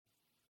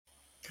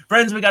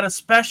Friends, we got a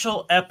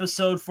special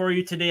episode for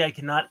you today. I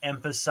cannot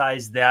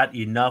emphasize that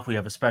enough. We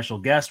have a special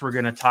guest. We're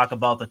going to talk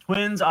about the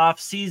Twins off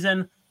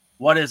season,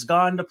 what has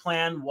gone to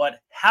plan, what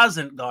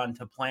hasn't gone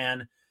to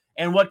plan,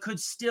 and what could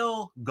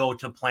still go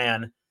to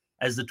plan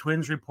as the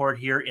Twins report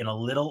here in a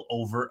little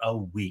over a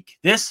week.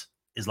 This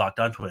is Locked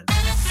On Twins.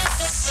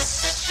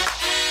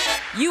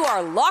 You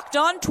are Locked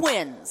On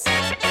Twins,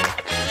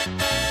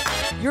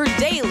 your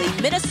daily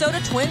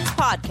Minnesota Twins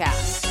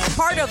podcast.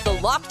 Part of the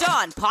Locked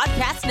On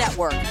Podcast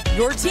Network,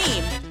 your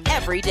team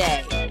every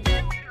day.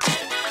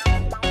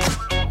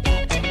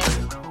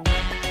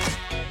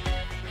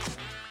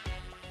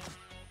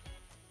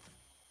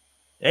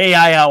 Hey,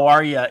 hi, how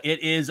are you?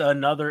 It is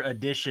another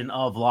edition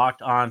of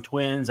Locked On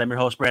Twins. I'm your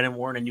host, Brandon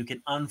Warren, and you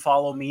can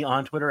unfollow me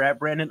on Twitter at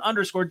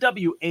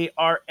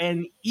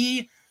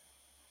Brandon_WARNE.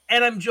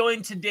 And I'm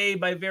joined today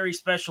by a very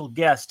special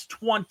guest,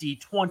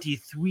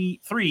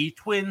 2023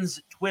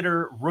 Twins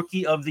Twitter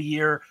Rookie of the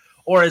Year,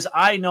 or as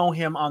I know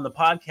him on the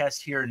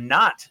podcast here,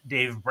 not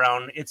Dave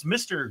Brown. It's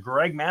Mr.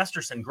 Greg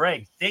Masterson.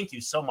 Greg, thank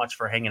you so much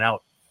for hanging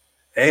out.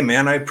 Hey,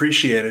 man, I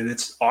appreciate it.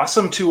 It's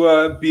awesome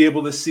to be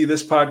able to see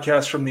this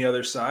podcast from the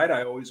other side.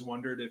 I always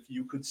wondered if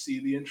you could see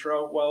the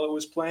intro while it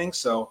was playing,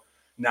 so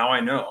now I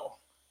know.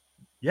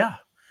 Yeah.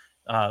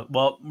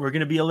 Well, we're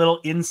going to be a little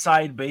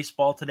inside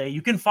baseball today.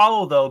 You can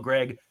follow, though,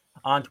 Greg,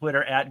 on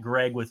Twitter at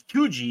Greg with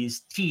 2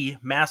 G's, T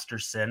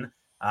Masterson,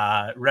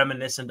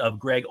 reminiscent of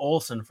Greg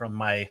Olson from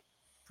my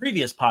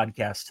previous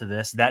podcast to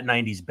this, That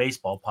 90s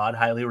Baseball Pod.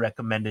 Highly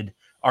recommended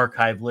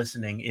archive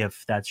listening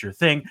if that's your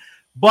thing.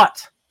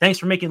 But thanks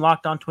for making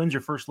Locked On Twins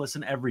your first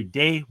listen every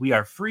day. We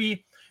are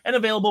free and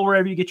available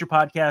wherever you get your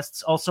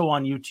podcasts, also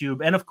on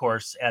YouTube. And of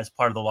course, as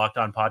part of the Locked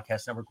On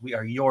Podcast Network, we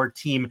are your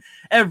team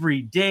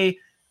every day.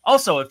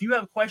 Also, if you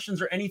have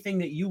questions or anything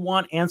that you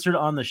want answered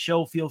on the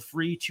show, feel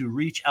free to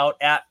reach out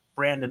at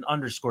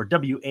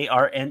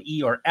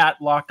Brandon_WARNE or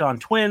at Locked On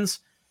Twins.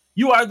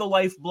 You are the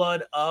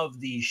lifeblood of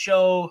the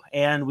show,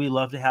 and we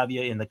love to have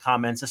you in the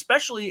comments,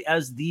 especially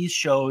as these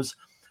shows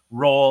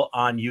roll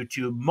on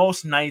YouTube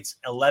most nights,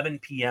 11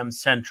 p.m.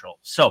 Central.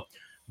 So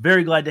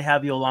very glad to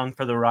have you along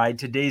for the ride.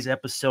 Today's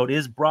episode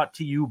is brought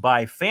to you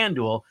by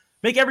FanDuel.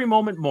 Make every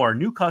moment more.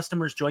 New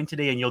customers join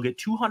today, and you'll get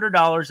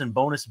 $200 in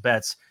bonus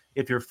bets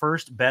if your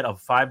first bet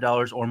of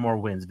 $5 or more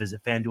wins.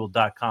 Visit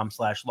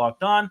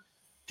FanDuel.com/lockedon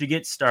to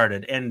get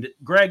started. And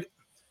Greg,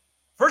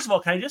 first of all,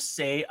 can I just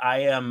say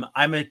I'm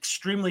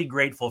extremely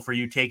grateful for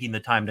you taking the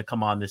time to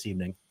come on this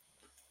evening.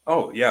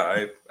 Oh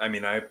yeah, I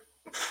mean I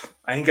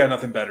ain't got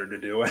nothing better to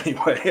do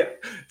anyway.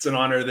 It's an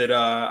honor that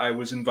I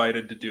was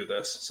invited to do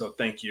this, so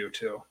thank you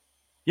too.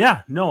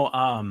 Yeah,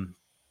 no,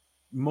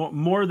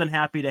 more than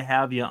happy to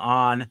have you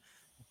on,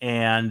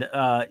 and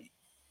I'm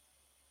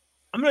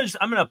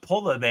gonna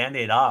pull the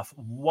Band-Aid off.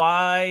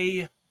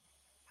 Why,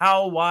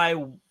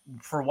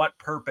 for what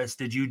purpose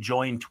did you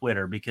join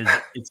Twitter? Because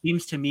it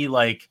seems to me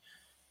like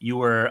you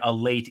were a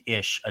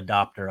late-ish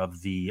adopter of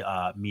the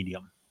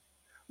medium.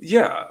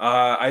 Yeah,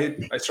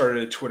 I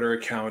started a Twitter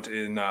account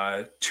in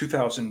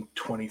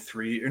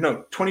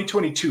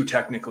 2022.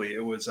 Technically,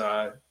 it was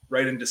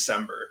right in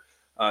December.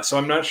 So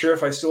I'm not sure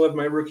if I still have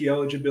my rookie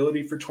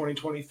eligibility for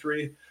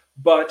 2023.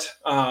 But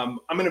I'm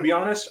going to be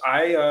honest,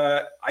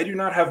 I do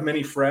not have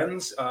many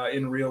friends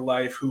in real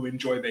life who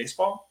enjoy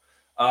baseball.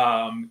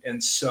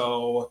 And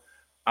so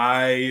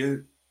I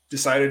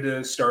decided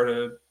to start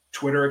a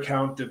Twitter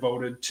account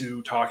devoted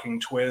to talking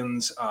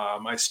Twins.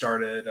 I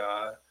started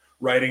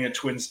writing at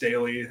Twins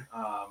Daily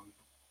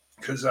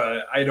because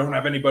I don't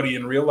have anybody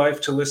in real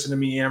life to listen to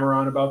me yammer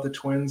on about the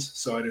Twins.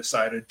 So I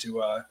decided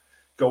to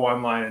go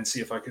online and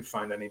see if I could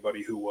find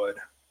anybody who would.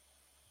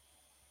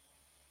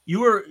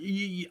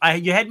 You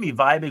had me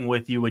vibing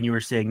with you when you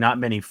were saying not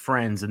many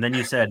friends, and then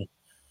you said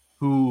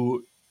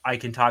who I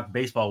can talk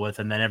baseball with,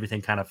 and then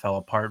everything kind of fell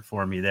apart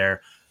for me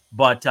there.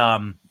 But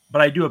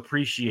I do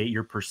appreciate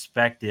your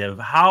perspective.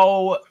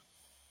 How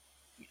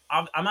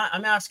I'm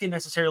not asking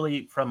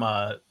necessarily from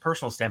a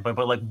personal standpoint,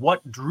 but like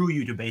what drew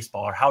you to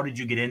baseball, or how did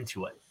you get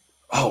into it?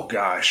 Oh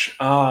gosh.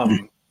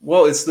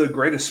 Well, it's the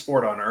greatest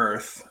sport on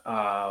earth.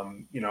 I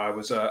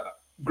was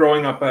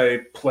growing up, I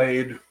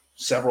played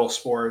several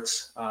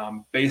sports.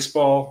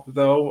 Baseball,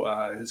 though,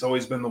 has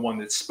always been the one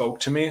that spoke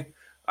to me.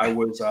 I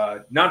was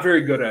not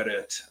very good at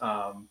it,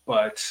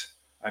 but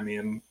I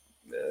mean,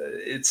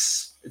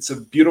 it's a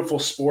beautiful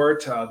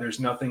sport. There's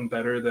nothing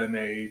better than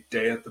a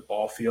day at the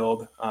ball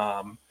field.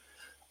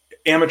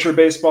 Amateur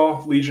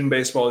baseball, Legion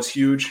baseball is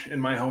huge in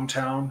my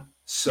hometown,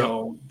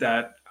 so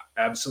that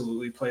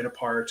absolutely played a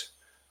part.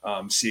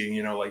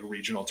 Seeing like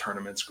regional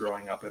tournaments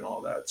growing up and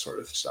all that sort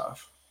of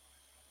stuff.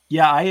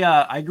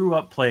 Yeah, I grew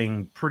up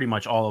playing pretty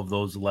much all of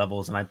those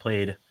levels, and I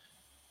played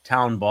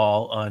town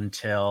ball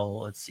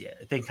until, let's see,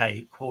 I think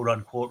I quote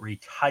unquote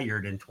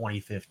retired in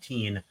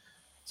 2015.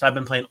 So I've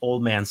been playing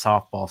old man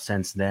softball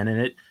since then,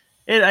 and it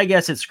I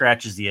guess it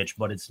scratches the itch,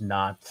 but it's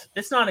not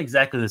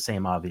exactly the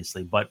same,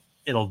 obviously, but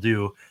it'll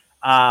do.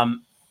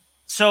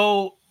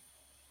 So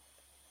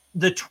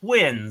the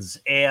Twins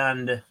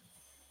and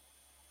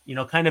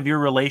kind of your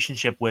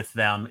relationship with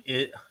them,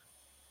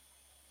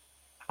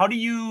 how do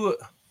you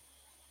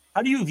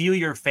view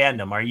your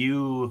fandom? Are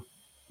you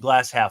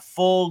glass half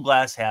full,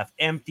 glass half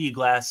empty,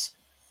 glass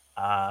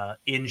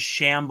in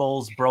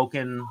shambles,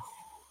 broken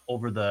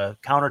over the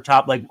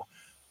countertop? Like,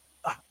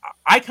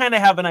 I kind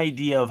of have an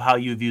idea of how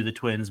you view the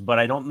Twins, but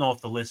I don't know if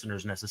the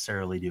listeners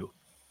necessarily do.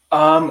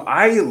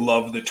 I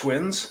love the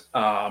Twins.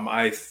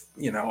 I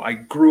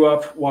grew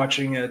up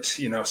watching it.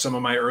 Some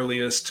of my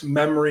earliest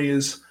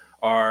memories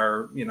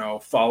are,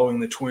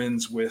 following the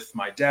Twins with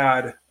my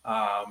dad.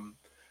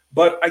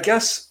 But I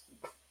guess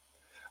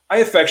I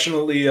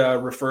affectionately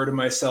refer to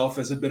myself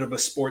as a bit of a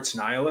sports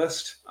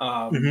nihilist,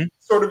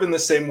 sort of in the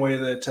same way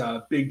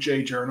that Big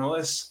J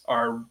journalists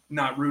are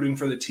not rooting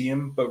for the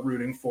team, but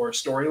rooting for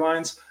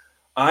storylines.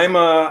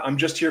 I'm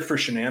just here for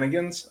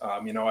shenanigans.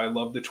 I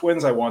love the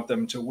Twins. I want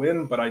them to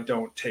win, but I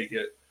don't take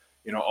it,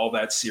 all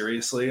that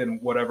seriously. And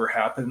whatever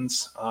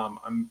happens,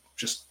 I'm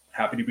just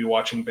happy to be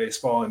watching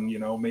baseball and,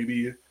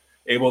 maybe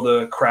able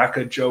to crack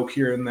a joke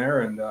here and there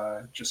and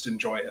just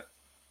enjoy it.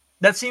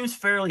 That seems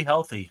fairly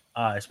healthy,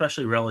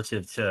 especially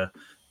relative to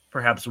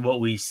perhaps what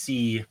we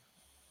see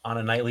on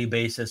a nightly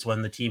basis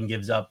when the team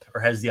gives up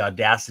or has the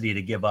audacity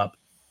to give up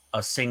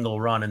a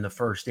single run in the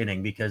first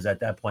inning, because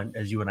at that point,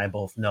 as you and I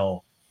both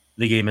know,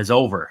 the game is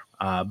over.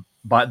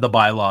 But the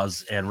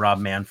bylaws and Rob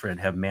Manfred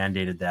have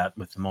mandated that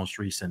with the most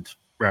recent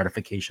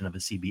ratification of a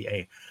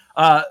CBA.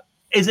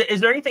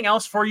 Is there anything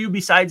else for you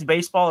besides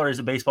baseball, or is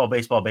it baseball?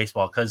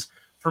 Because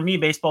for me,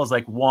 baseball is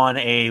like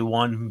 1A,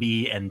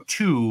 1B, and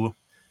 2.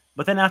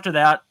 But then after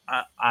that,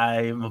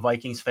 I'm a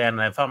Vikings fan,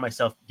 and I found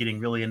myself getting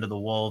really into the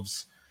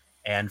Wolves.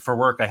 And for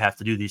work, I have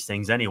to do these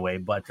things anyway.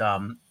 But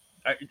are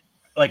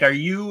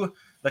you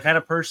the kind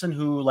of person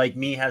who, like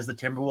me, has the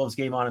Timberwolves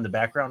game on in the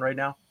background right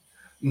now?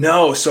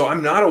 No, so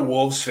I'm not a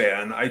Wolves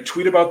fan. I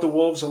tweet about the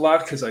Wolves a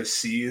lot because I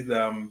see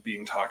them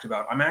being talked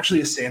about. I'm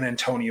actually a San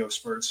Antonio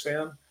Spurs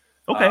fan.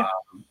 Okay.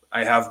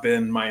 I have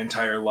been my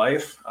entire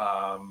life.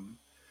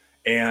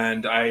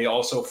 And I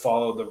also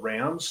follow the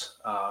Rams,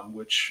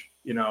 which,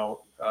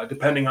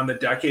 depending on the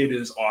decade,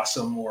 is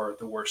awesome or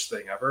the worst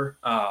thing ever.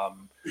 I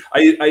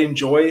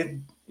enjoy,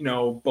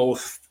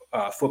 both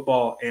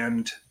football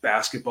and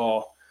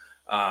basketball.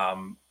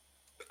 Like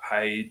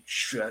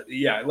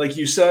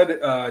you said,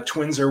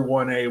 Twins are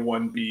 1A,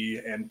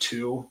 1B, and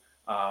 2.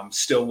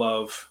 Still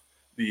love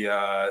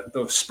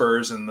the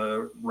Spurs and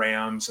the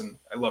Rams, and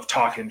I love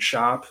talking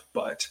shop,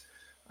 but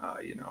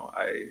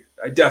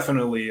I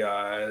definitely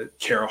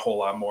care a whole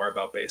lot more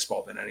about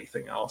baseball than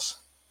anything else.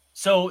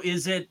 So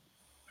is it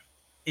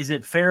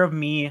fair of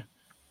me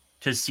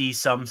to see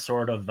some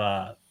sort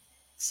of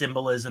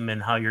symbolism in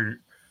how your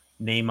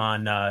name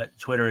on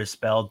Twitter is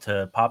spelled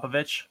to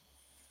Popovich?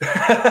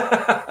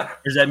 Or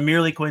is that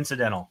merely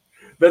coincidental?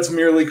 That's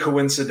merely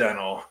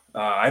coincidental.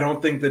 I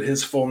don't think that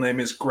his full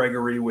name is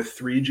Gregory with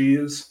 3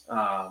 G's.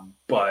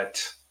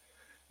 But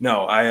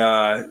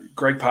no,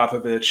 Greg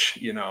Popovich,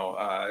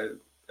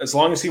 as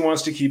long as he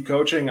wants to keep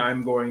coaching,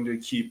 I'm going to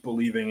keep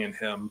believing in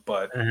him.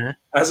 But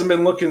hasn't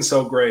been looking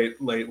so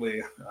great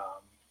lately.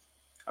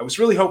 I was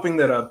really hoping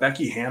that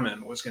Becky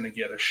Hammon was going to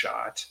get a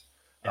shot.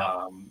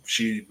 Yeah.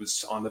 She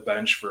was on the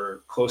bench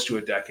for close to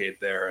a decade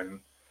there and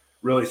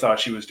really thought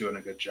she was doing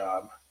a good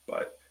job.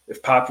 But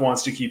if Pop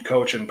wants to keep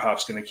coaching,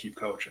 Pop's going to keep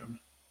coaching.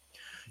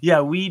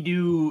 Yeah, we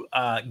do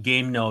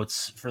game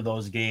notes for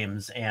those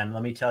games. And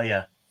let me tell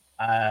you,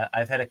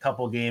 I've had a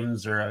couple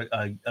games or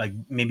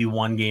maybe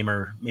one game,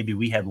 or maybe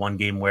we had one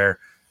game where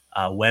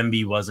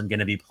Wemby wasn't going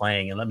to be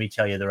playing. And let me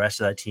tell you, the rest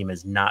of that team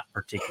is not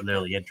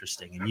particularly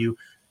interesting. And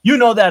you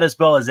know that as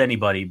well as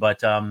anybody.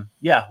 But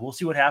we'll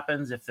see what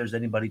happens if there's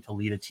anybody to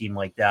lead a team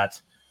like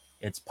that.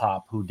 It's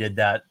Pop, who did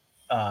that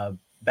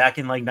back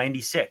in like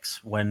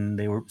 96 when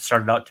they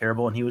started out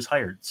terrible and he was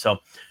hired. So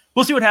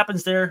we'll see what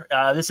happens there.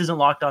 This isn't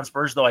Locked On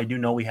Spurs, though I do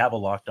know we have a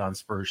Locked On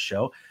Spurs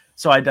show.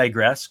 So I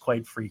digress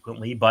quite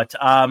frequently. But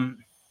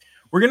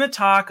we're going to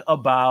talk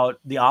about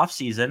the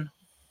offseason.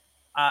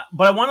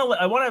 But I want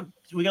to,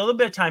 we got a little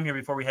bit of time here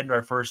before we head to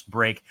our first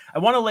break. I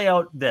want to lay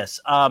out this.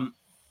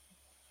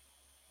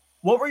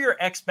 What were your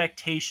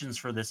expectations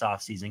for this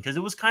offseason? Because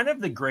it was kind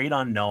of the great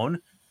unknown.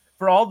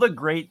 For all the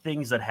great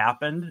things that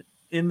happened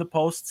in the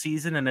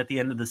postseason and at the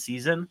end of the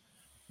season,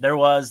 there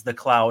was the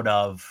cloud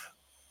of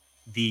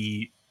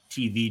the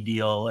TV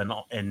deal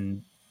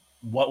and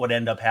what would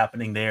end up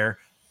happening there.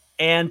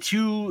 And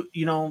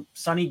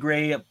Sonny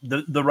Gray,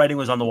 the writing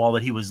was on the wall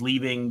that he was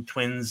leaving.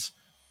 Twins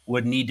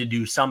would need to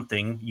do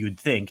something, you'd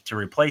think, to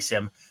replace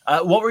him.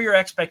 What were your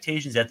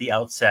expectations at the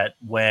outset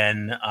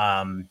when,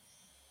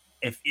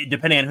 if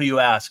depending on who you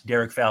ask,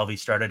 Derek Falvey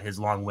started his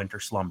long winter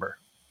slumber?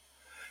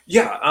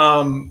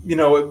 Yeah.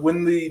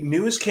 When the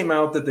news came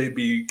out that they'd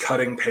be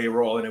cutting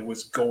payroll and it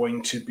was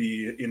going to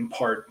be in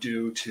part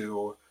due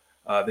to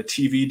the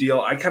TV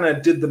deal, I kind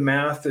of did the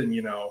math and,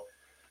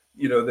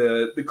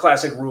 the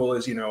classic rule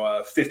is,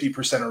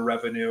 50% of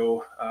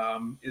revenue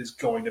is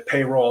going to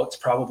payroll. It's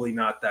probably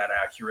not that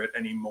accurate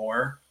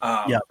anymore.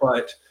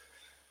 But,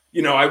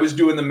 I was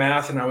doing the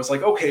math and I was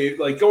like, okay,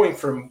 like going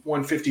from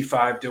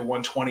 155 to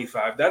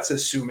 125, that's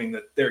assuming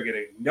that they're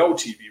getting no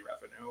TV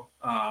revenue.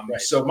 Right.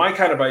 So my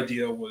kind of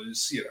idea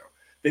was,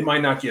 they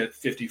might not get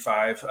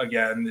 55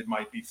 again. It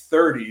might be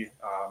 30.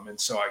 And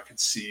so I could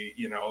see,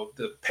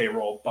 the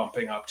payroll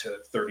bumping up to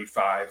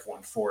 35,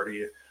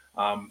 140.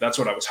 That's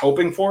what I was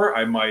hoping for.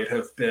 I might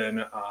have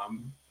been,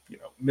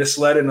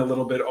 misled and a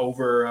little bit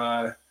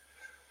over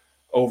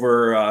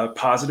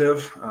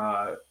positive,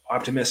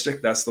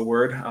 optimistic. That's the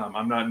word.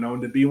 I'm not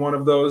known to be one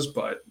of those,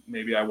 but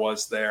maybe I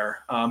was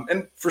there.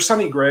 And for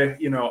Sonny Gray,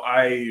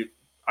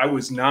 I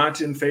was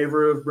not in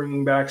favor of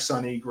bringing back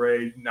Sonny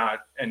Gray. Not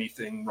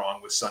anything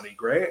wrong with Sonny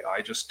Gray.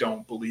 I just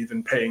don't believe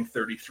in paying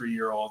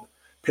 33-year-old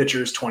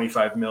pitchers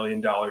 $25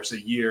 million a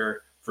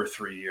year for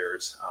 3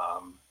 years.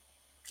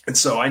 And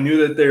so I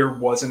knew that there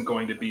wasn't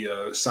going to be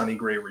a Sonny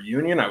Gray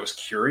reunion. I was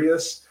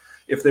curious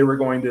if they were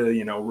going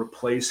to,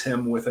 replace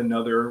him with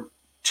another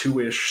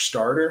 2-ish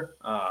starter.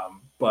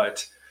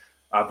 But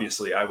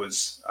obviously I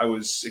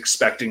was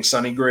expecting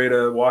Sonny Gray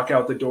to walk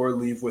out the door,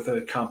 leave with a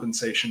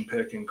compensation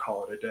pick, and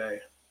call it a day.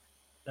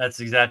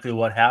 That's exactly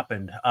what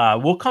happened.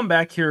 We'll come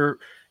back here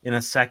in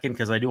a second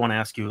because I do want to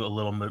ask you a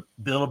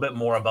little bit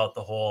more about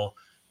the whole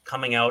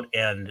coming out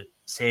and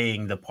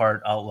saying the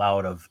part out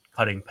loud of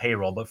cutting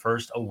payroll. But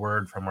first, a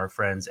word from our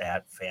friends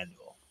at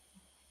FanDuel.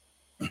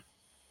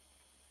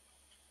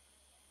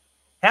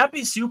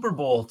 Happy Super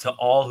Bowl to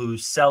all who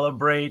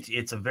celebrate.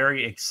 It's a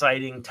very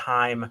exciting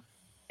time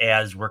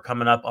as we're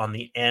coming up on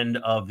the end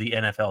of the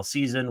NFL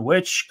season,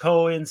 which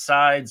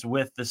coincides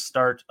with the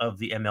start of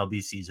the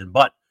MLB season.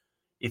 But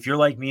if you're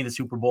like me, the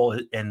Super Bowl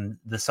and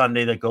the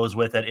Sunday that goes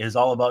with it is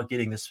all about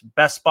getting this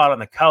best spot on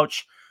the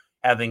couch,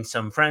 having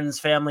some friends,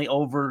 family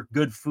over,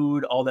 good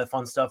food, all that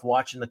fun stuff,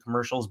 watching the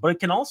commercials. But it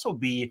can also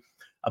be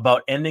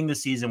about ending the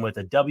season with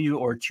a W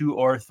or 2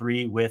 or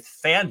 3 with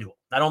FanDuel.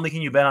 Not only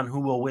can you bet on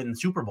who will win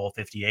Super Bowl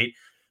 58,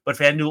 but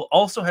FanDuel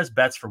also has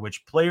bets for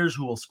which players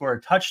who will score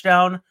a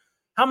touchdown,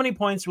 how many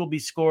points will be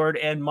scored,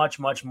 and much,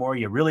 much more.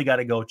 You really got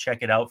to go check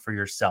it out for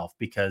yourself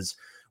because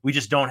we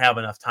just don't have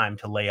enough time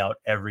to lay out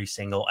every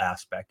single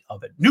aspect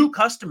of it. New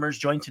customers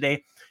join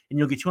today, and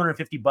you'll get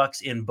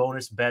 $250 in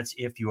bonus bets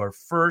if your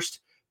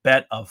first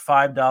bet of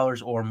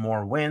 $5 or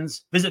more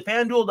wins. Visit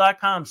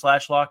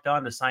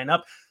FanDuel.com/lockedon to sign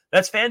up.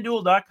 That's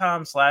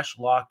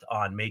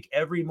FanDuel.com/lockedon. Make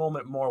every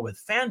moment more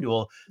with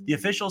FanDuel, the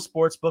official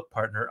sportsbook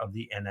partner of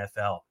the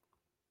NFL.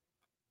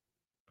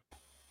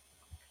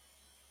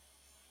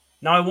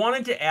 Now, I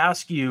wanted to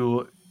ask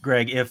you,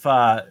 Greg, if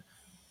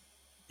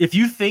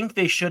you think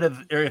they should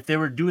have, or if they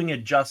were doing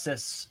it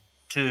justice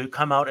to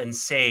come out and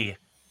say,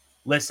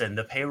 listen,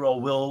 the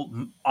payroll will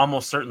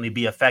almost certainly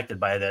be affected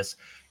by this.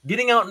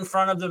 Getting out in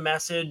front of the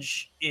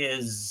message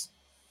is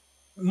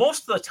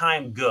most of the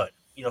time good,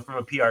 from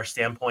a PR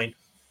standpoint,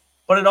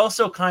 but it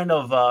also kind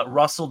of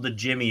rustled the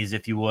jimmies,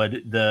 if you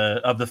would,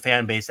 of the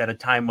fan base at a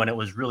time when it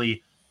was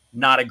really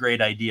not a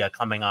great idea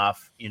coming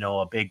off,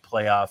 a big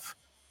playoff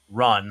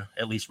run,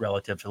 at least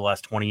relative to the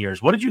last 20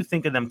 years. What did you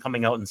think of them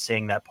coming out and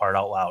saying that part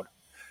out loud?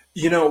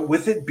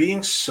 With it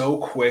being so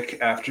quick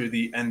after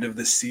the end of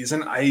the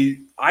season,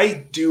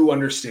 I do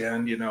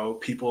understand,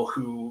 people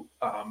who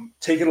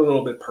take it a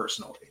little bit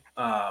personally,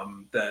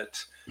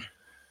 that,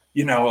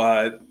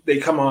 they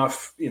come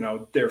off,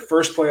 their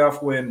first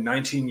playoff win,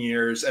 19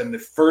 years, and the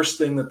first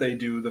thing that they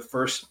do, the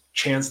first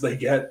chance they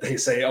get, they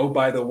say, oh,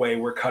 by the way,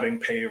 we're cutting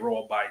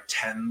payroll by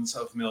tens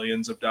of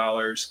millions of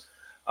dollars.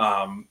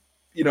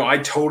 I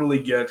totally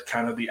get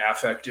kind of the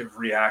affective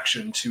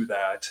reaction to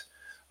that.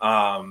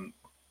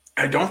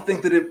 I don't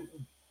think that it,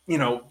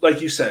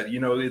 like you said,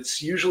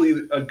 it's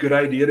usually a good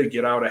idea to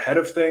get out ahead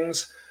of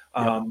things.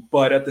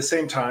 But at the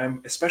same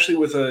time, especially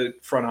with a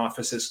front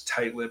office as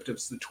tight-lipped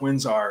as the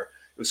Twins are,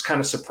 it was kind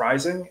of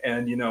surprising.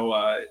 And,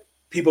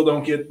 people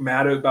don't get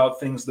mad about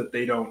things that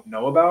they don't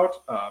know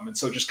about. And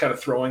so just kind of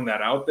throwing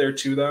that out there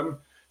to them,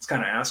 it's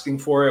kind of asking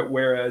for it.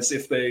 Whereas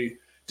if they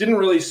didn't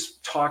really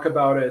talk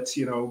about it,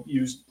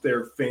 use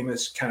their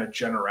famous kind of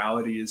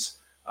generalities,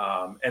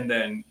 and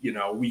then,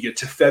 we get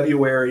to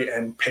February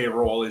and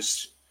payroll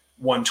is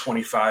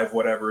 125,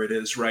 whatever it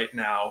is right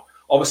now.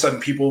 All of a sudden,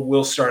 people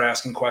will start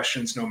asking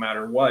questions no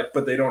matter what,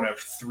 but they don't have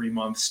 3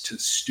 months to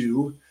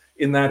stew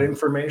in that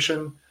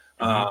information.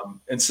 Mm-hmm.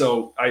 And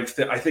so I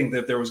think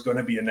that there was going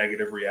to be a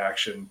negative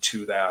reaction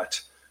to that.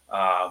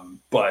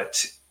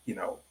 But,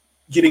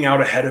 getting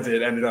out ahead of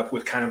it ended up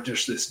with kind of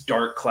just this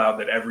dark cloud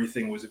that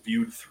everything was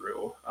viewed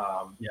through.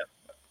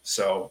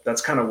 So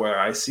that's kind of where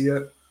I see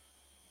it.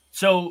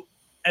 So,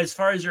 as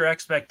far as your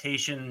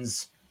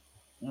expectations,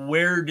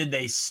 where did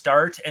they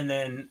start? And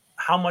then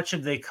how much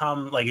have they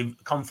come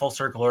full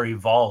circle or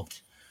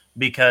evolved?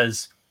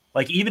 Because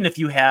even if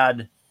you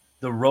had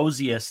the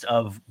rosiest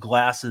of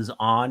glasses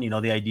on,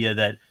 the idea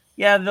that,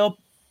 yeah, they'll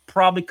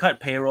probably cut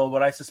payroll,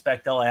 but I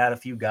suspect they'll add a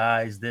few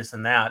guys, this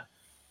and that.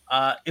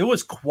 It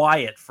was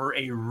quiet for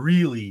a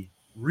really,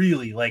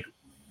 really,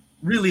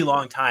 really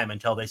long time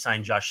until they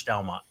signed Josh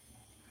Stelmont.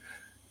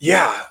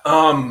 Yeah,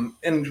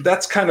 and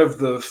that's kind of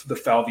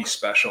the Falvey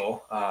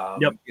special.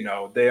 Yep.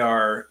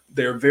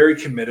 They're very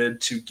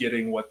committed to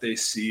getting what they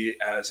see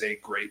as a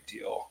great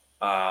deal.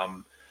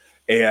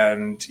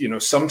 And,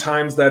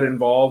 sometimes that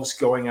involves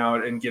going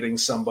out and getting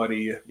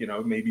somebody,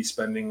 maybe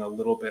spending a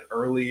little bit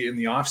early in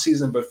the off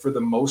season. But for the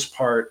most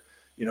part,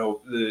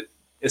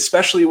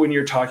 especially when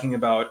you're talking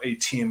about a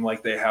team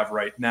like they have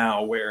right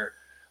now, where,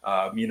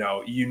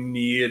 you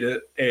need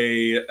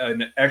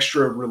an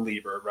extra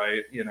reliever,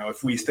 right?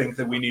 If we think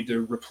that we need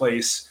to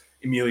replace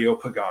Emilio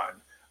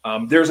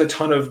Pagan, there's a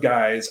ton of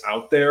guys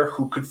out there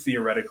who could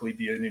theoretically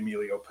be an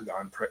Emilio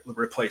Pagan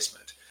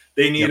replacement.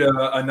 They need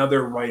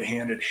another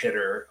right-handed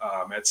hitter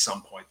at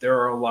some point. There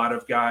are a lot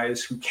of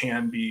guys who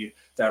can be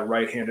that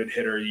right-handed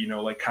hitter,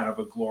 like kind of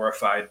a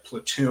glorified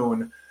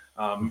platoon,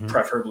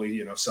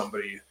 preferably,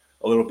 somebody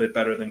a little bit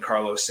better than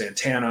Carlos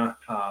Santana.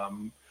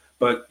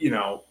 But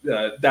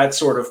that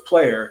sort of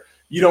player,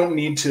 you don't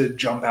need to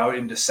jump out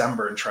in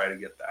December and try to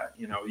get that.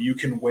 You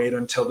can wait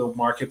until the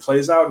market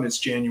plays out and it's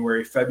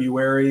January,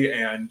 February,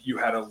 and you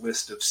had a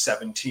list of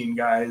 17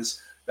 guys.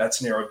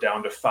 That's narrowed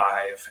down to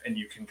 5, and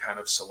you can kind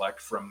of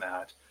select from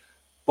that.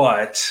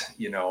 But,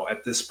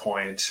 at this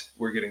point,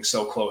 we're getting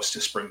so close to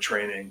spring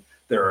training.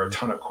 There are a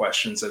ton of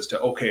questions as to,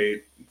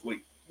 okay,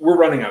 we're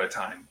running out of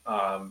time.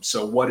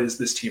 So what is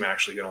this team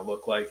actually going to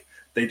look like?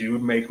 They do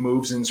make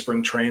moves in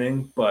spring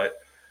training, but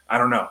I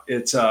don't know.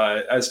 It's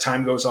as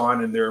time goes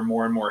on and there are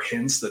more and more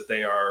hints that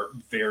they are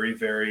very,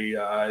 very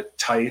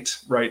tight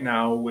right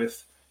now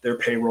with their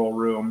payroll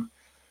room.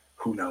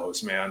 Who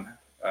knows, man?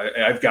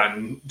 I've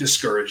gotten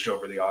discouraged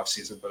over the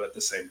offseason, but at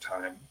the same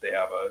time, they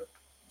have a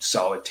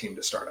solid team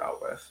to start out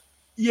with.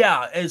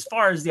 Yeah, as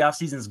far as the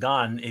offseason's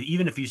gone,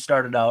 even if you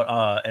started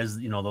out as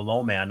the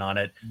low man on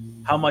it,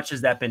 how much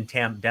has that been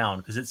tamped down?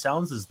 Because it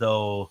sounds as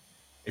though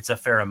it's a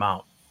fair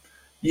amount.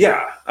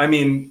 Yeah, I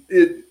mean,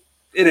 it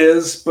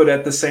is, but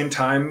at the same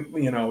time,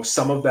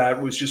 some of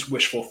that was just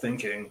wishful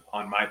thinking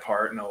on my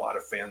part and a lot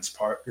of fans'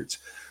 parts.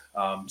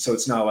 So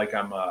it's not like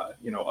I'm,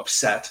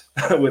 upset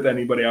with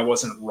anybody. I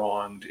wasn't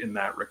wronged in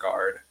that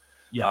regard.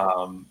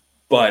 Yeah.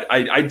 But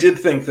I did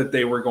think that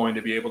they were going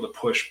to be able to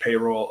push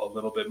payroll a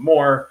little bit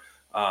more.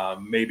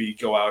 Maybe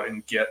go out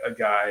and get a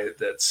guy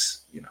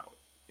that's,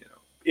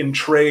 in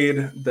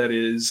trade that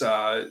is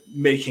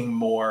making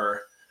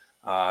more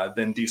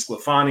than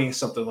DeSclafani,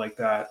 something like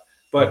that.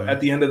 But at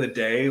the end of the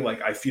day,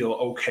 I feel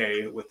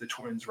okay with the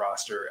Twins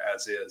roster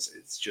as is.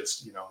 It's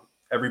just,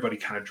 everybody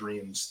kind of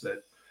dreams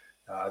that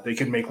they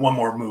can make one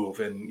more move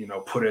and,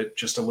 put it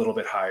just a little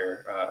bit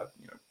higher.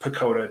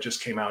 Pacoda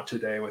just came out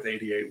today with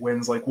 88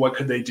 wins. What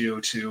could they do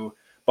to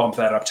bump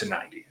that up to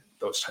 90?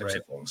 Those types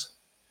of things.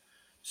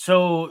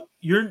 So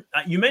you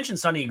mentioned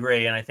Sonny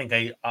Gray, and I think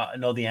I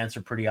know the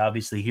answer pretty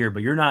obviously here,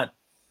 but you're not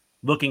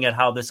looking at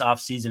how this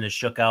offseason is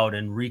shook out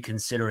and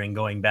reconsidering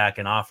going back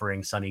and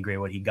offering Sonny Gray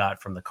what he got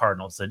from the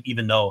Cardinals, that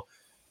even though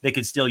they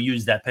could still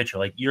use that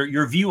pitcher.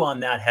 Your view on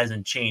that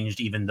hasn't changed,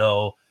 even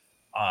though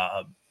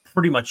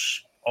pretty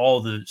much all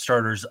the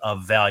starters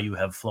of value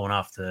have flown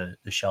off the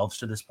shelves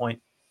to this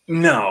point?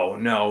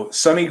 No.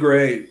 Sonny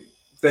Gray,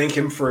 thank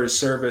him for his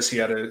service. He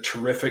had a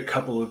terrific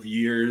couple of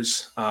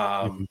years.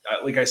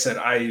 Like I said,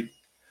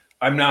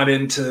 I'm not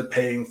into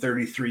paying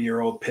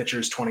 33-year-old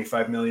pitchers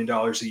 $25 million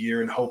a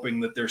year and hoping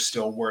that they're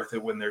still worth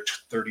it when they're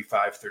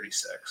 35,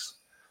 36.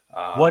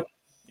 What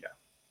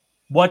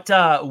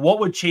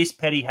would Chase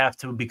Petty have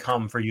to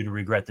become for you to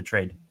regret the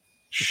trade?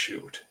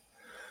 Shoot.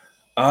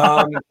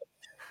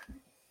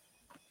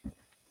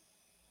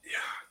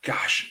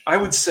 Gosh, I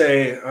would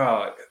say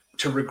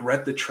to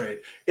regret the trade,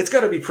 it's got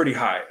to be pretty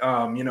high.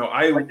 I'm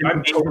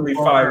totally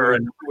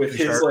fine with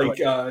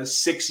his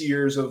 6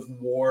 years of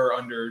WAR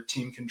under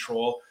team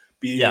control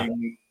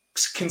being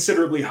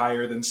considerably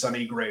higher than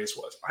Sonny Gray's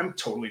was. I'm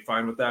totally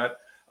fine with that.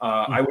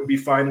 I would be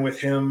fine with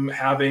him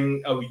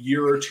having a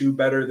year or two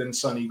better than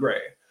Sonny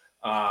Gray.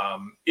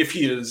 If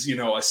he is, a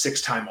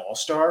 6-time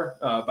All-Star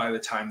by the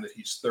time that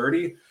he's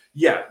 30,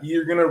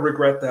 you're going to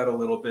regret that a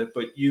little bit,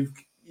 but you've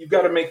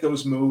got to make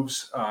those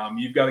moves.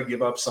 You've got to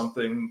give up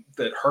something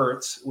that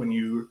hurts when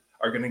you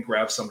are going to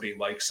grab somebody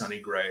like Sonny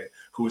Gray,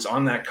 who was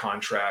on that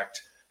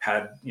contract,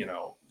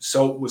 was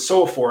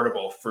so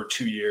affordable for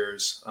 2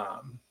 years.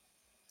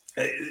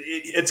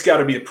 It's got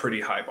to be a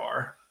pretty high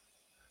bar.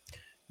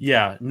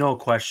 Yeah, no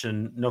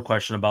question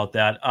about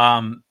that.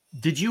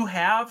 Did you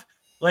have,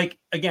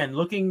 again,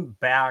 looking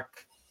back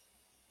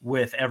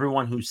with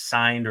everyone who's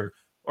signed or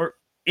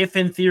if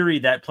in theory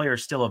that player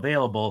is still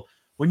available,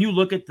 when you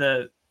look at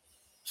the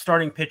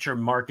starting pitcher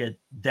market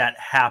that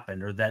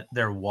happened or that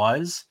there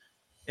was,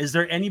 is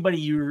there anybody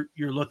you're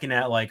looking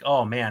at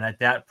oh man, at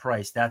that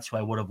price, that's who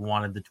I would have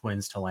wanted the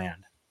Twins to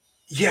land?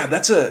 Yeah,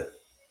 that's a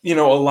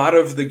lot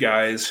of the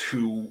guys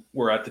who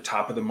were at the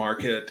top of the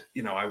market,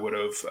 I would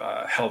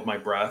have held my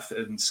breath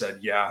and said,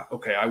 yeah,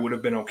 okay, I would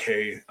have been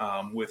okay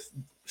with,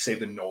 say,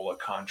 the Nola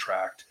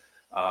contract.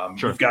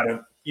 Sure.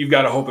 You've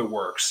got to hope it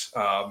works.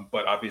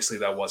 But obviously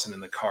that wasn't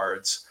in the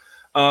cards.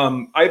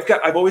 I've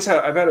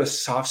had a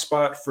soft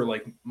spot for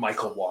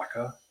Michael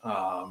Wacha,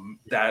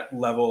 that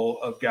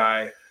level of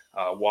guy.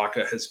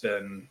 Wacha has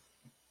been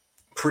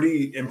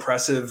pretty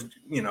impressive,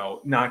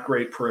 not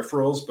great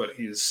peripherals, but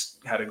he's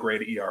had a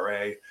great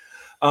ERA.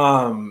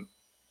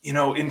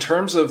 in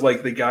terms of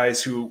like the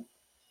guys who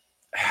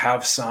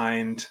have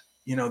signed,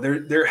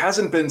 there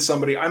hasn't been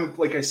somebody.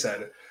 Like I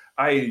said,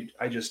 I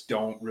just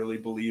don't really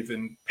believe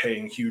in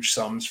paying huge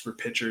sums for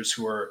pitchers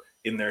who are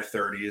in their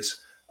 30s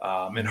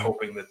and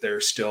hoping that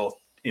they're still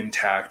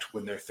intact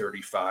when they're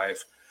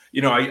 35.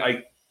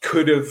 I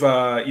could have,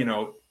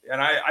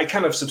 and I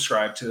kind of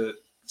subscribe to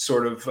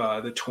sort of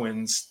the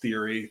Twins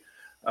theory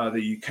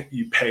that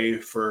you pay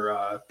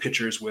for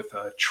pitchers with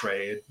a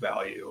trade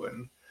value,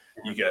 and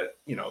you get,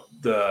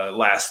 the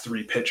last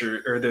three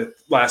pitcher or the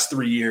last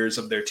 3 years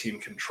of their team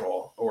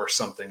control or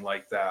something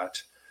like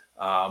that,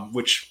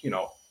 which,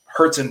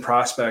 hurts in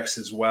prospects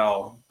as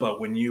well. But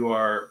when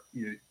you're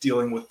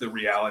dealing with the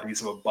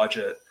realities of a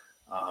budget,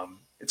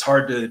 it's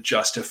hard to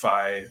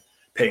justify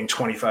paying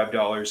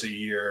 $25 a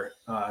year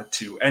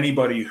to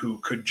anybody who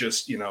could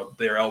just,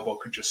 their elbow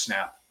could just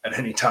snap at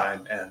any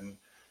time. And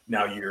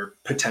now you're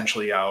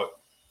potentially out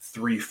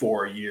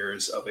 3-4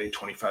 years of a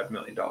 $25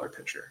 million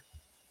pitcher.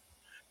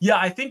 Yeah,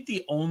 I think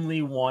the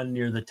only one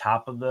near the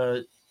top of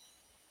the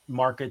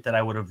market that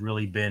I would have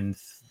really been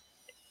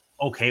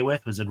okay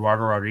with was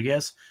Eduardo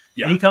Rodriguez.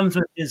 Yeah. And he comes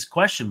with his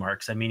question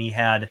marks. I mean, he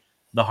had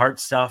the heart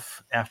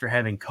stuff after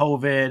having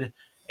COVID.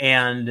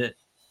 And,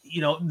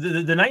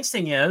 the nice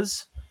thing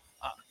is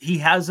he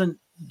hasn't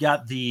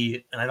got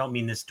the, and I don't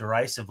mean this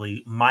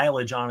derisively,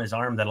 mileage on his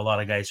arm that a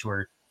lot of guys who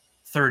are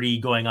 30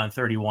 going on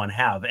 31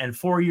 have. And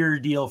 4-year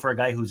deal for a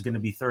guy who's going to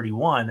be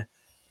 31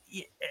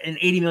 and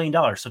 $80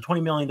 million. So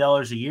 $20 million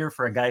a year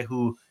for a guy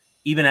who,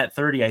 even at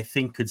 30, I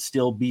think could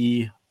still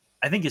be,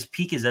 I think his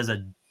peak is as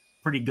a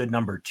pretty good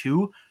number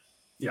 2.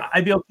 Yeah,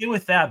 I'd be okay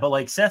with that. But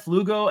like Seth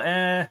Lugo,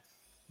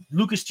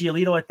 Lucas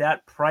Giolito at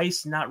that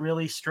price, not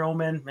really.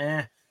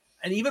 Stroman,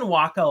 and even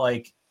Waka,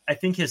 like I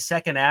think his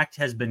second act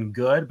has been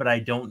good, but I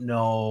don't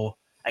know.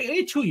 I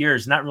get 2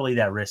 years, not really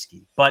that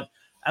risky. But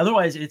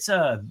otherwise, it's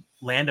a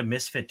land of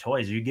misfit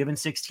toys. Are you giving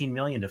 $16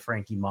 million to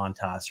Frankie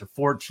Montas or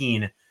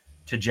 14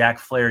 to Jack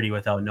Flaherty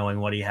without knowing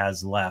what he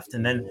has left?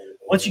 And then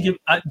once you give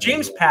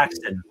James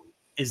Paxton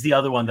is the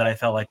other one that I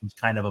felt like was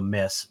kind of a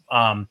miss.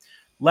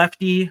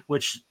 Lefty,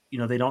 which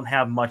they don't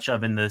have much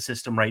of in the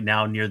system right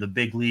now near the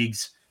big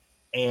leagues,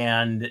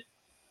 and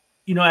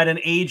at an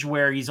age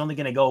where he's only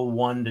going to go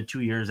 1 to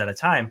 2 years at a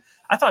time.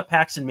 I thought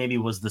Paxton maybe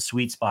was the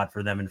sweet spot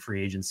for them in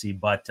free agency,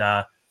 but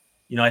I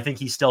think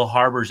he still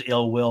harbors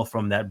ill will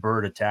from that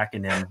bird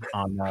attacking him.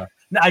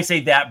 I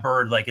say that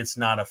bird like it's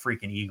not a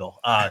freaking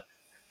eagle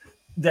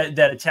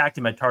that attacked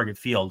him at Target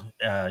Field.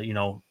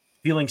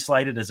 Feeling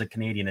slighted as a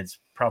Canadian, it's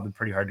probably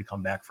pretty hard to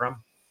come back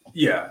from.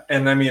 Yeah,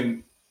 and I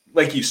mean,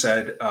 like you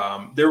said,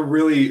 there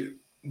really,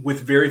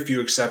 with very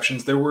few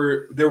exceptions, there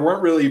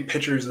weren't really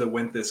pitchers that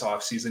went this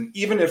offseason,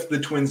 even if the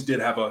Twins did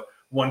have a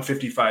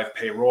 155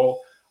 payroll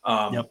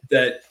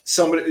that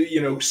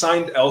somebody,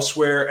 signed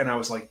elsewhere. And I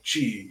was like,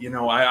 gee,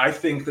 I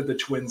think that the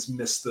Twins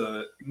missed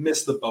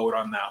the boat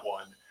on that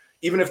one.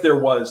 Even if there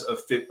was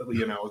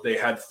they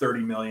had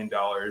 $30 million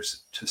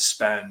to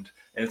spend,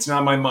 and it's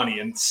not my money.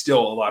 And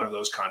still a lot of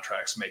those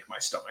contracts make my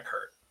stomach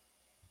hurt.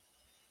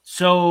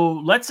 So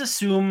let's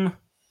assume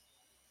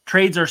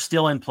trades are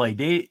still in play.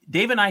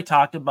 Dave and I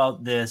talked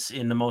about this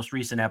in the most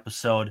recent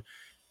episode,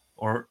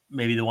 or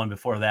maybe the one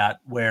before that,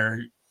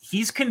 where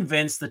he's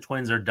convinced the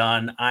Twins are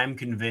done. I'm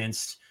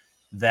convinced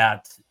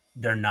that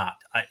they're not.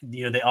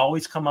 They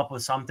always come up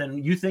with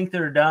something. You think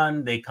they're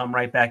done, they come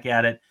right back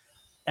at it.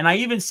 And I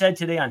even said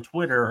today on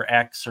Twitter or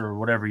X or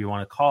whatever you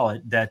want to call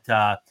it, that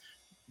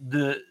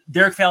the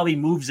Derek Falvey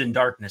moves in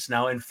darkness.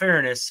 Now, in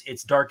fairness,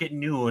 it's dark at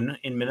noon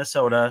in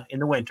Minnesota in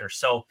the winter.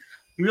 So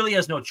he really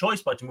has no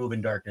choice but to move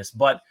in darkness.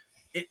 But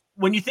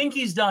when you think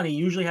he's done, he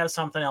usually has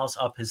something else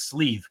up his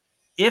sleeve.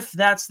 If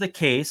that's the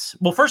case,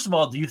 well, first of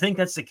all, do you think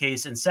that's the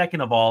case? And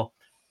second of all,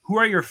 who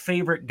are your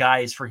favorite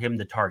guys for him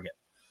to target?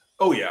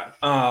 Oh, yeah.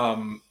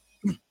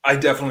 I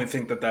definitely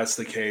think that that's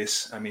the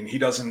case. I mean, he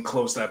doesn't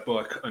close that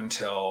book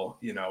until,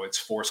 it's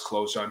forced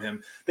closed on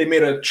him. They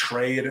made a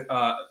trade,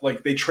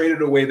 they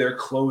traded away their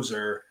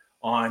closer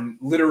on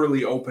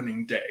literally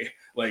opening day.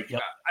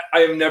 Yep. I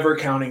am never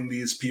counting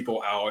these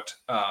people out.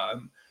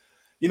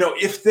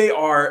 If they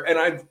are, and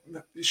I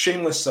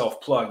shameless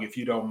self-plug, if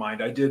you don't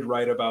mind, I did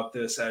write about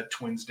this at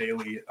Twins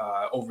Daily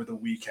over the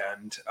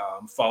weekend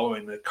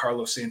following the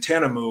Carlos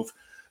Santana move.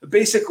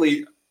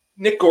 Basically,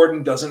 Nick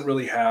Gordon doesn't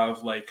really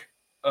have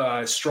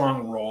a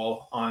strong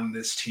role on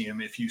this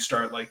team if you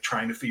start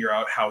trying to figure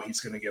out how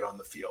he's going to get on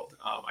the field.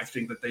 I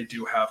think that they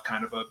do have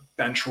kind of a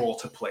bench role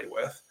to play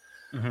with.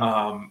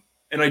 Mm-hmm.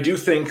 And I do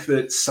think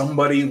that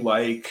somebody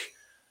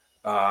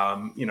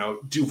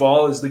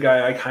Duvall is the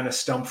guy I kind of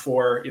stump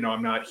for.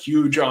 I'm not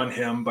huge on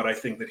him, but I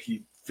think that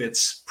he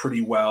fits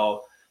pretty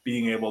well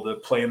being able to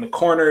play in the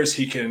corners.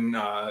 He can,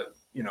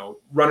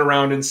 run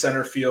around in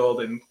center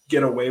field and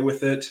get away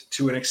with it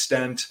to an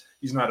extent.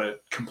 He's not a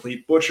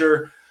complete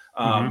butcher.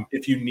 Mm-hmm.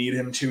 If you need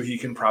him to, he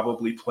can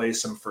probably play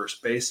some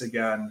first base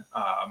again.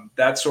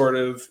 That sort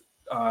of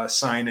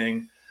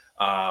signing,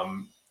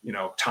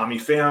 Tommy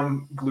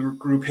Pham,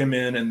 group him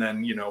in. And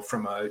then,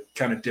 from a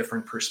kind of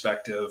different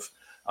perspective,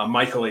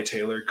 Michael A.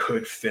 Taylor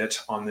could fit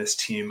on this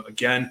team.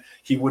 Again,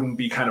 he wouldn't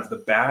be kind of the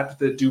bat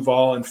that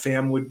Duvall and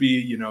Pham would be.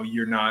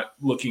 You're not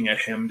looking at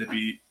him to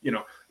be,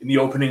 in the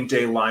opening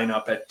day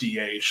lineup at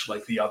DH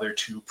like the other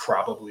two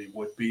probably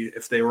would be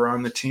if they were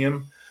on the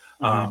team.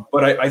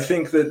 But I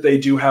think that they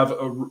do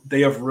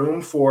have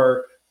room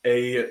for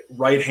a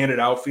right-handed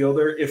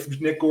outfielder. If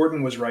Nick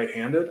Gordon was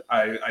right-handed,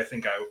 I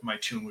think my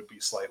tune would be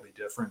slightly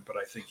different, but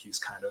I think he's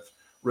kind of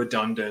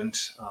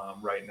redundant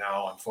right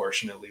now,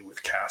 unfortunately,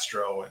 with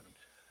Castro. And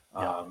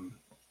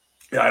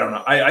I don't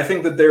know. I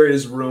think that there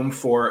is room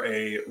for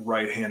a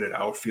right-handed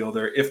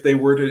outfielder. If they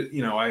were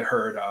to, I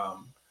heard,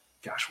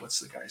 what's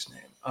the guy's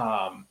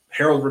name?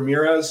 Harold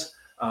Ramirez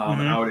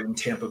out in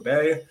Tampa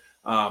Bay.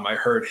 I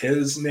heard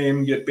his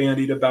name get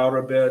bandied about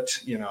a bit,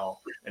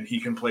 and he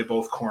can play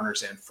both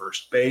corners and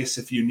first base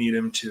if you need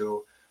him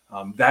to.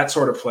 That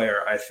sort of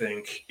player, I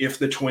think, if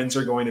the Twins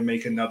are going to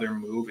make another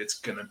move, it's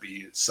going to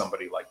be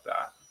somebody like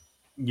that.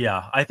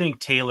 Yeah, I think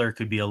Taylor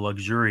could be a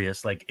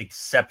luxurious,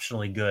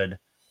 exceptionally good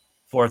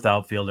fourth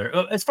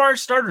outfielder. As far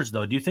as starters,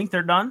 though, do you think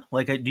they're done?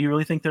 Do you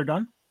really think they're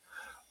done?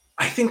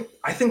 I think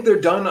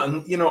they're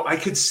done. I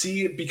could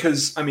see it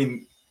because,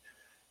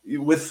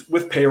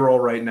 with payroll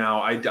right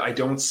now, I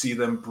don't see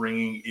them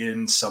bringing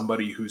in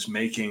somebody who's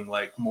making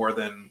more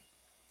than,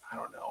 I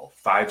don't know,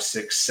 5,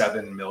 6,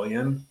 7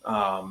 million.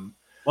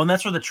 Well, and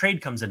that's where the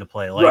trade comes into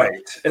play.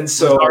 Right. And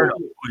so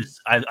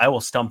I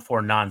will stump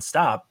for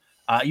nonstop.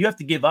 You have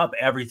to give up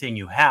everything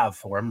you have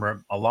for him,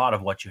 or a lot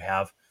of what you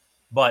have,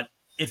 but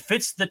it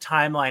fits the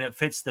timeline. It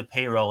fits the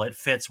payroll. It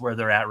fits where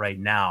they're at right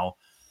now.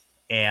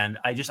 And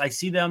I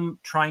see them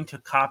trying to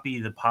copy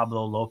the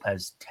Pablo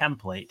Lopez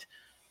template.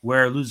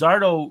 Where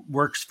Luzardo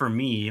works for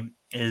me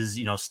is,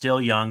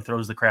 still young,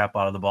 throws the crap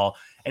out of the ball.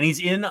 And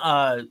he's in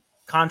a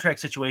contract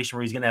situation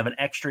where he's going to have an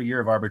extra year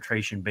of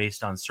arbitration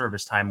based on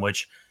service time,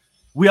 which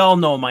we all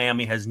know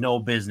Miami has no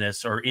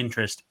business or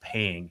interest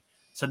paying.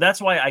 So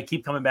that's why I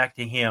keep coming back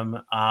to him.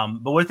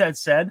 But with that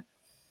said,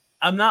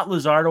 I'm not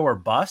Luzardo or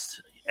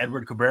bust.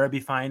 Edward Cabrera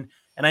be fine.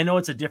 And I know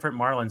it's a different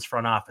Marlins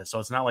front office, so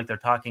it's not like they're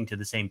talking to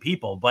the same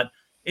people. But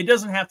it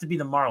doesn't have to be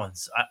the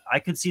Marlins. I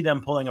could see them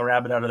pulling a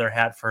rabbit out of their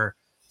hat for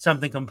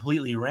something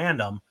completely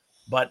random,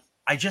 but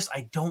I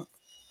don't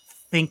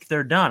think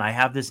they're done. I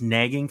have this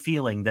nagging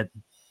feeling that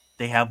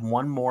they have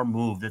one more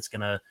move that's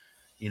going to,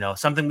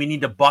 something we need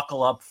to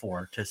buckle up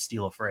for, to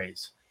steal a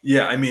phrase.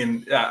 Yeah.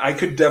 I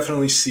could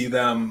definitely see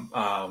them,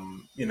 I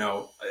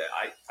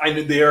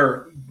they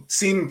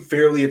seem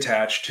fairly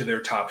attached to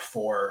their top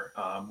four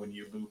when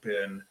you loop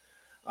in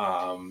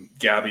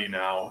Gabby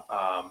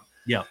now.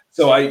 Yeah.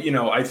 So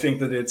I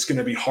think that it's going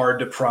to be hard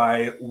to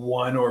pry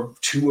one or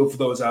two of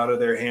those out of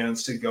their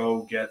hands to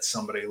go get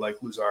somebody like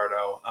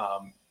Luzardo.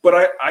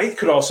 But I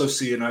could also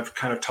see, and I've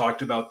kind of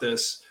talked about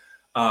this,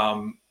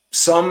 some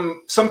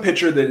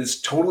pitcher that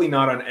is totally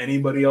not on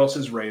anybody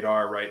else's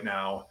radar right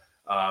now.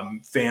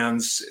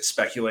 Fans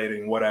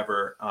speculating,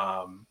 whatever,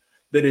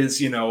 that is,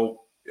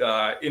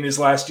 in his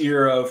last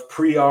year of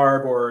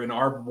pre-ARB or in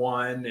ARB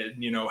 1,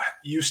 and,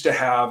 used to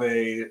have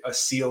a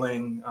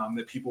ceiling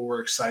that people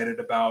were excited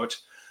about,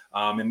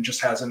 and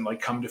just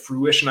hasn't come to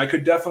fruition. I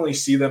could definitely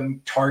see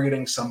them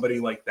targeting somebody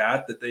like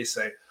that they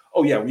say,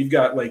 oh yeah, we've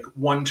got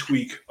one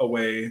tweak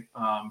away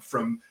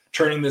from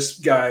turning this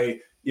guy,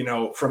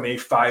 from a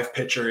 5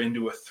 pitcher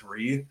into a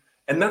 3.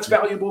 And that's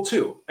valuable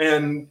too.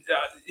 And,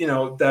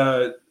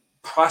 the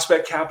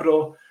prospect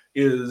capital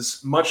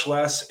is much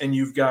less, and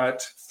you've got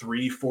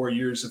 3-4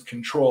 years of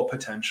control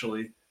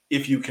potentially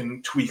if you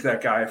can tweak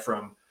that guy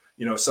from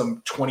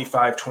some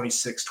 25,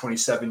 26,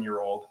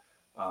 27-year-old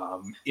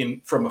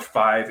from a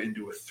 5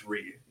 into a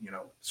 3,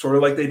 sort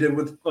of like they did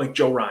with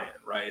Joe Ryan,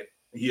 right?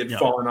 He had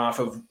fallen off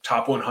of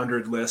top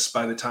 100 lists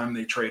by the time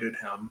they traded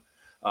him,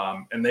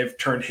 and they've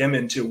turned him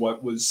into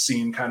what was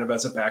seen kind of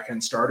as a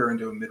back-end starter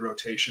into a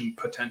mid-rotation,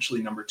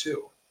 potentially number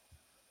 2.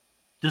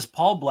 Does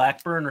Paul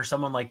Blackburn or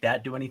someone like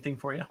that do anything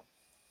for you?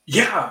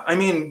 Yeah,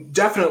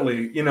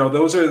 definitely.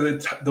 Those are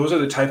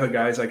the type of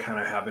guys I kind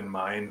of have in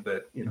mind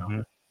that,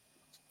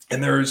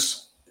 and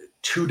there's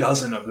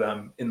 24 of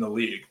them in the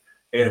league.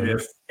 And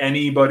if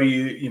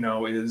anybody,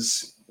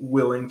 is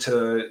willing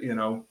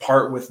to,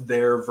 part with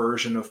their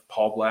version of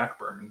Paul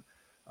Blackburn,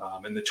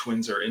 and the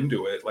Twins are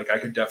into it, I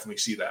could definitely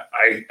see that.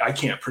 I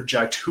can't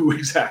project who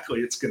exactly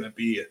it's going to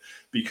be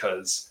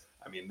because,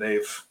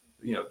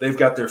 they've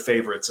got their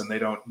favorites and they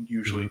don't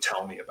usually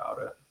tell me about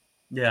it.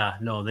 Yeah,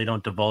 no, they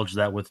don't divulge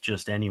that with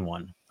just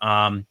anyone.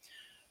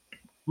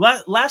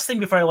 Last thing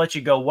before I let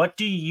you go, what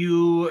do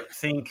you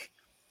think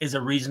is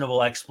a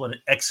reasonable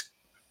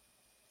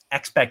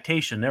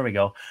expectation? There we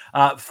go.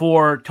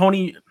 For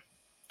Anthony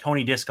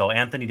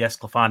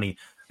DeSclafani,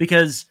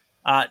 because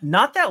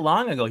not that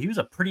long ago, he was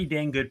a pretty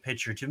dang good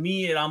pitcher. To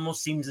me, it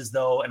almost seems as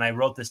though, and I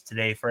wrote this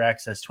today for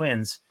Access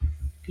Twins,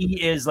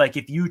 he is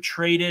if you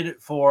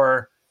traded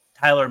for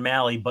Tyler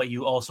Mahle, but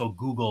you also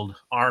Googled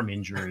arm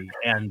injury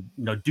and,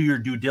 do your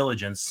due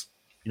diligence,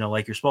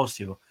 like you're supposed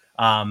to.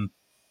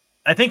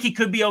 I think he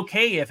could be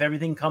okay if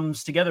everything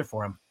comes together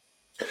for him.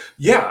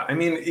 Yeah, I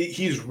mean,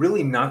 he's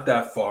really not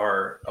that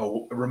far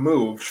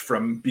removed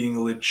from being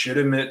a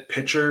legitimate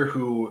pitcher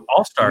who,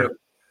 All-star.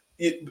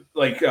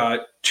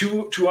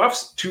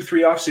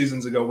 Three off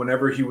seasons ago,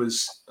 whenever he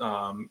was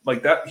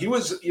like that, he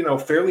was,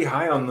 fairly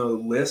high on the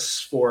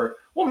lists for,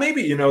 well,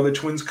 maybe, the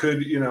Twins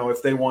could,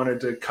 if they wanted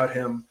to cut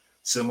him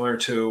similar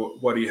to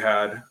what he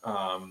had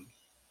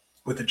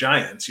with the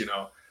Giants,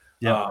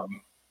 Yeah.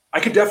 I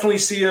could definitely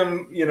see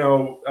him,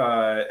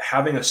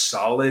 having a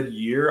solid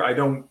year. I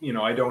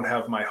don't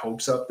have my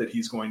hopes up that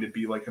he's going to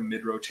be like a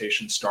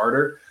mid-rotation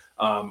starter.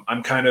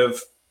 I'm kind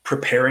of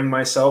preparing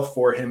myself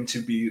for him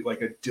to be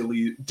like a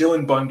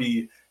Dylan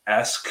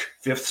Bundy-esque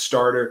fifth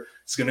starter.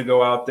 He's going to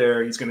go out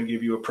there. He's going to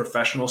give you a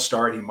professional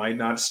start. He might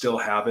not still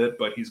have it,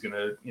 but he's going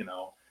to,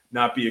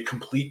 not be a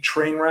complete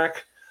train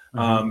wreck.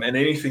 And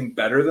anything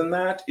better than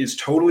that is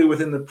totally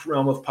within the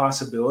realm of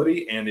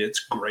possibility, and it's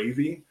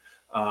gravy.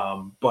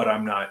 But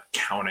I'm not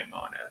counting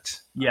on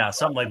it. Yeah,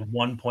 something like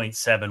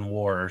 1.7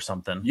 WAR or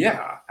something.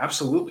 Yeah,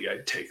 absolutely.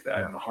 I'd take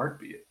that in a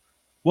heartbeat.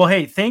 Well,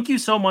 hey, thank you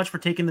so much for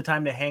taking the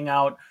time to hang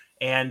out.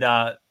 And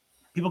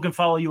people can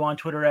follow you on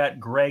Twitter at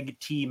Greg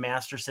T.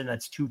 Masterson.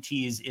 That's 2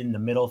 T's in the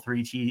middle,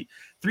 3 G's,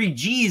 2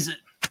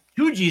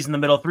 G's in the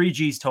middle, 3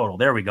 G's total.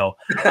 There we go.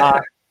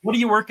 What are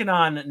you working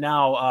on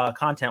now,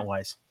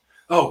 content-wise?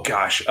 Oh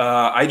gosh,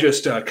 I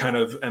just kind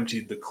of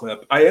emptied the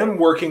clip. I am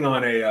working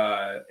on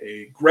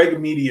a Greg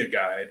Media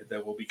guide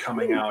that will be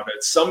coming out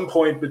at some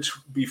point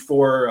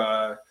before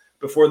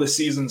the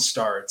season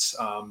starts.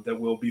 That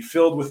will be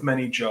filled with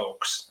many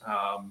jokes,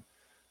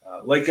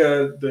 like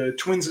the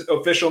Twins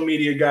official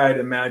media guide.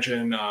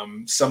 Imagine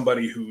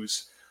somebody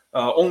who's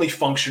only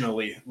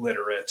functionally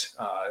literate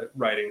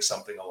writing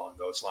something along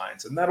those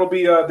lines, and that'll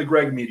be the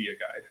Greg Media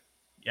guide.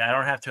 Yeah, I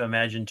don't have to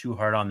imagine too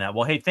hard on that.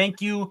 Well, hey,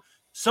 thank you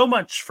so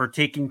much for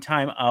taking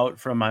time out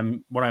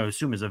from what I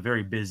assume is a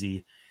very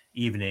busy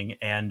evening.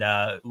 And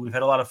we've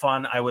had a lot of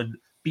fun. I would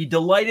be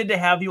delighted to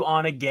have you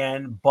on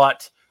again.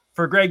 But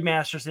for Greg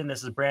Masterson,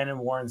 this is Brandon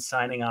Warren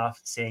signing off,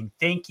 saying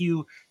thank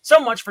you so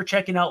much for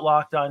checking out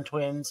Locked On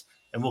Twins.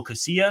 And we'll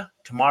see you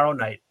tomorrow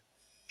night.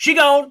 She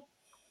gone.